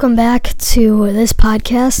welcome back to this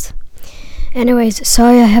podcast. Anyways,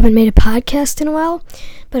 sorry I haven't made a podcast in a while,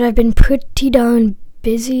 but I've been pretty darn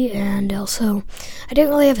busy, and also I didn't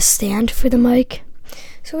really have a stand for the mic,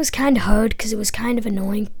 so it was kind of hard because it was kind of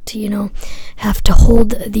annoying to, have to hold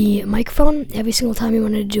the microphone every single time you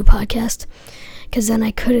wanted to do a podcast, because then I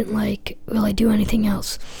couldn't, really do anything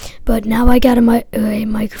else. But now I got a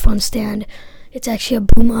microphone stand. It's actually a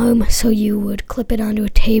boom arm, so you would clip it onto a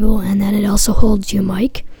table, and then it also holds your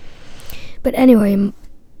mic. But anyway,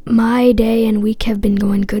 my day and week have been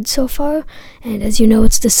going good so far, and as you know,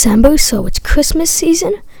 it's December, so it's Christmas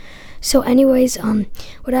season. So anyways,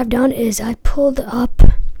 what I've done is I pulled up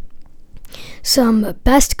some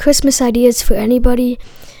best Christmas ideas for anybody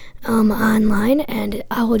online, and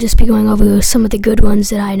I will just be going over some of the good ones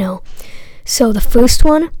that I know. So the first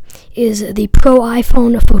one is the Pro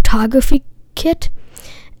iPhone Photography Kit,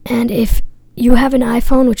 and if you have an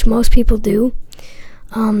iPhone, which most people do,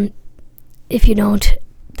 if you don't,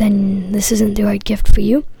 then this isn't the right gift for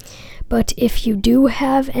you. But if you do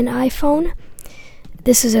have an iPhone,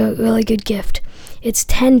 this is a really good gift. It's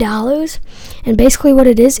 $10, and basically what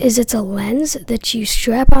it is it's a lens that you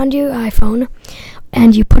strap onto your iPhone,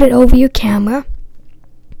 and you put it over your camera,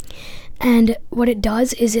 and what it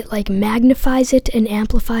does is it magnifies it and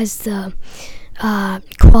amplifies the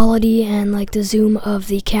quality and the zoom of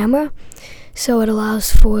the camera, so it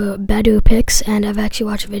allows for better pics. And I've actually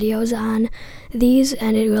watched videos on these,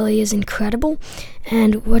 and it really is incredible.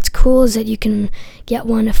 And what's cool is that you can get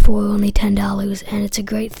one for only $10, and it's a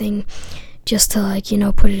great thing just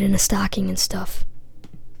to put it in a stocking and stuff.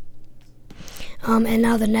 And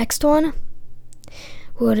now the next one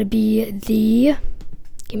would be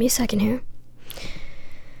give me a second here,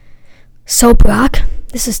 Soap Rock.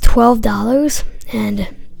 This is $12,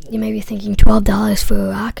 and you may be thinking $12 for a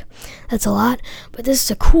rock, that's a lot, but this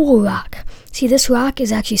is a cool rock. See, this rock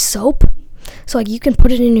is actually soap, so you can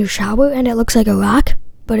put it in your shower and it looks like a rock,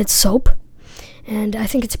 but it's soap, and I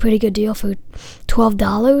think it's a pretty good deal for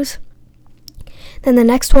 $12. Then the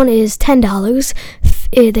next one is $10.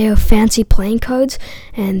 They're fancy playing cards,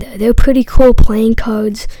 and they're pretty cool playing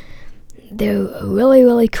cards. They're really,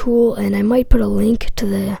 really cool, and I might put a link to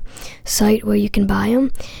the site where you can buy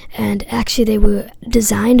them. And actually, they were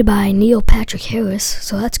designed by Neil Patrick Harris,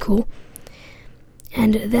 so that's cool.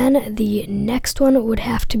 And then the next one would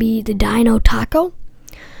have to be the Dino Taco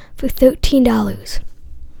for $13.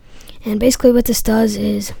 And basically what this does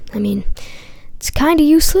is, it's kind of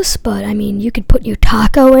useless, but you could put your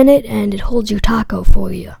taco in it, and it holds your taco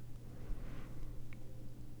for you.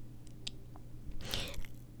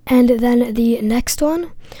 And then the next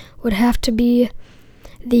one would have to be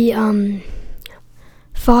the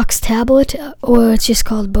Fox tablet, or it's just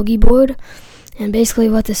called Boogie Board. And basically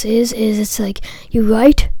what this is it's you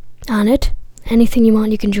write on it anything you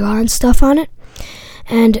want. You can draw and stuff on it,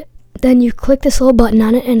 and then you click this little button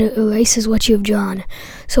on it, and it erases what you've drawn.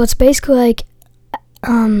 So it's basically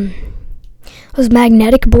those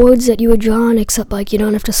magnetic boards that you would draw on, except you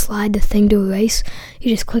don't have to slide the thing to erase. You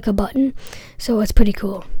just click a button, so it's pretty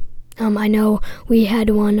cool. I know we had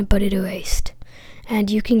one, but it erased, and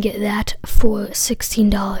you can get that for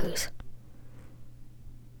 $16.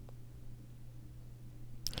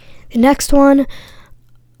 The next one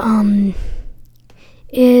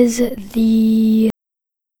is the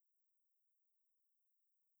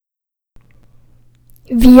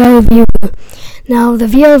VR Viewer. Now, the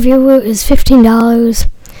VR Viewer is $15.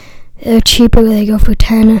 They're cheaper, they go for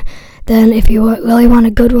 $10. Then if you really want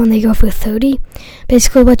a good one, they go for $30.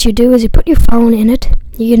 Basically what you do is you put your phone in it.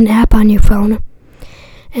 You get an app on your phone,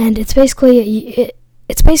 and it's basically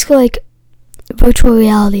like virtual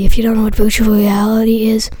reality. If you don't know what virtual reality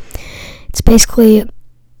is, it's basically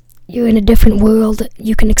you're in a different world.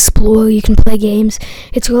 You can explore, you can play games.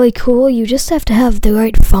 It's really cool. You just have to have the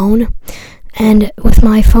right phone, and with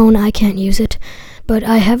my phone I can't use it, but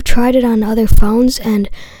I have tried it on other phones, and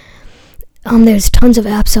there's tons of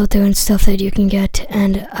apps out there and stuff that you can get,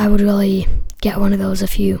 and I would really get one of those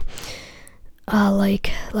if you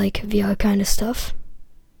like VR kind of stuff.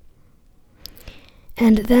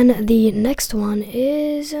 And then the next one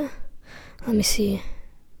is, let me see.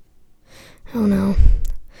 Oh no,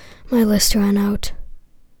 my list ran out.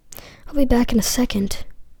 I'll be back in a second.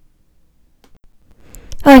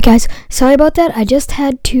 Alright guys, sorry about that. I just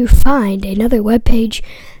had to find another webpage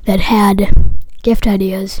that had gift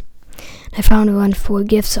ideas. I found one for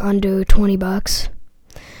gifts under $20,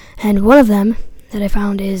 and one of them that I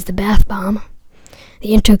found is the bath bomb,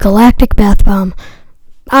 the Intergalactic bath bomb.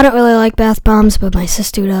 I don't really like bath bombs, but my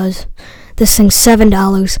sister does. This thing's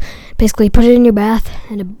 $7. Basically, you put it in your bath,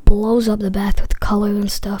 and it blows up the bath with color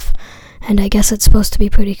and stuff. and I guess it's supposed to be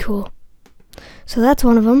pretty cool. So that's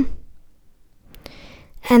one of them.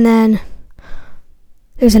 And then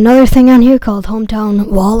there's another thing on here called Hometown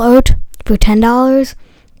Wall Art for $10.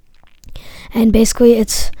 And basically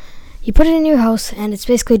you put it in your house, and it's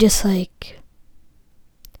basically just like,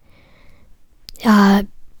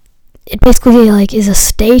 it basically like is a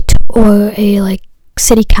state or a like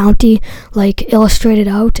city, county, like illustrated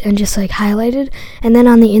out and just like highlighted, and then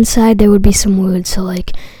on the inside there would be some words, so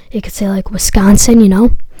like it could say like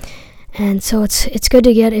Wisconsin, and so it's good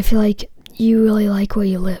to get if you really like where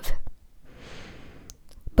you live.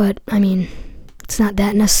 But I mean, it's not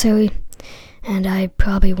that necessary, and I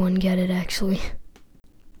probably wouldn't get it actually.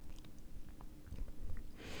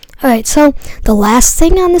 Alright, so the last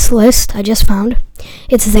thing on this list I just found,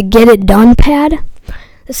 it's the Get It Done pad.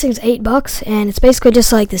 This thing's $8, and it's basically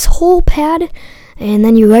just like this whole pad, and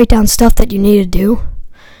then you write down stuff that you need to do,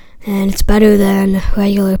 and it's better than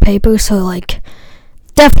regular paper, so like,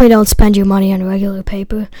 definitely don't spend your money on regular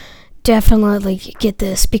paper. Definitely get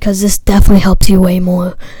this, because this definitely helps you way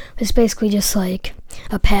more. It's basically just like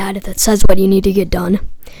a pad that says what you need to get done.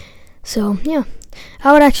 So, yeah.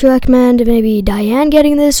 I would actually recommend maybe Diane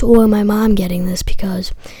getting this or my mom getting this,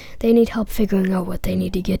 because they need help figuring out what they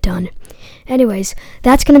need to get done. Anyways,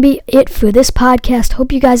 that's going to be it for this podcast.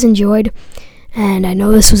 Hope you guys enjoyed. And I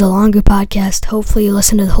know this was a longer podcast. Hopefully you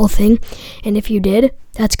listened to the whole thing. And if you did,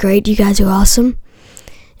 that's great. You guys are awesome.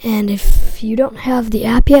 And if you don't have the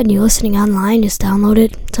app yet and you're listening online, just download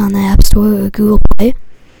it. It's on the App Store or Google Play.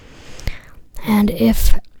 And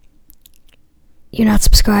if you're not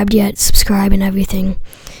subscribed yet, subscribe and everything.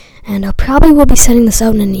 And I probably will be sending this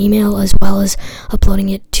out in an email as well as uploading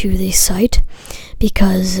it to the site,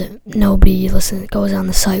 because nobody goes on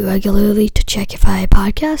the site regularly to check if I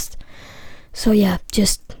podcast. So yeah,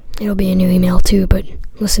 it'll be in your email too, but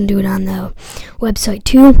listen to it on the website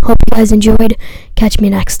too. Hope you guys enjoyed. Catch me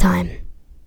next time.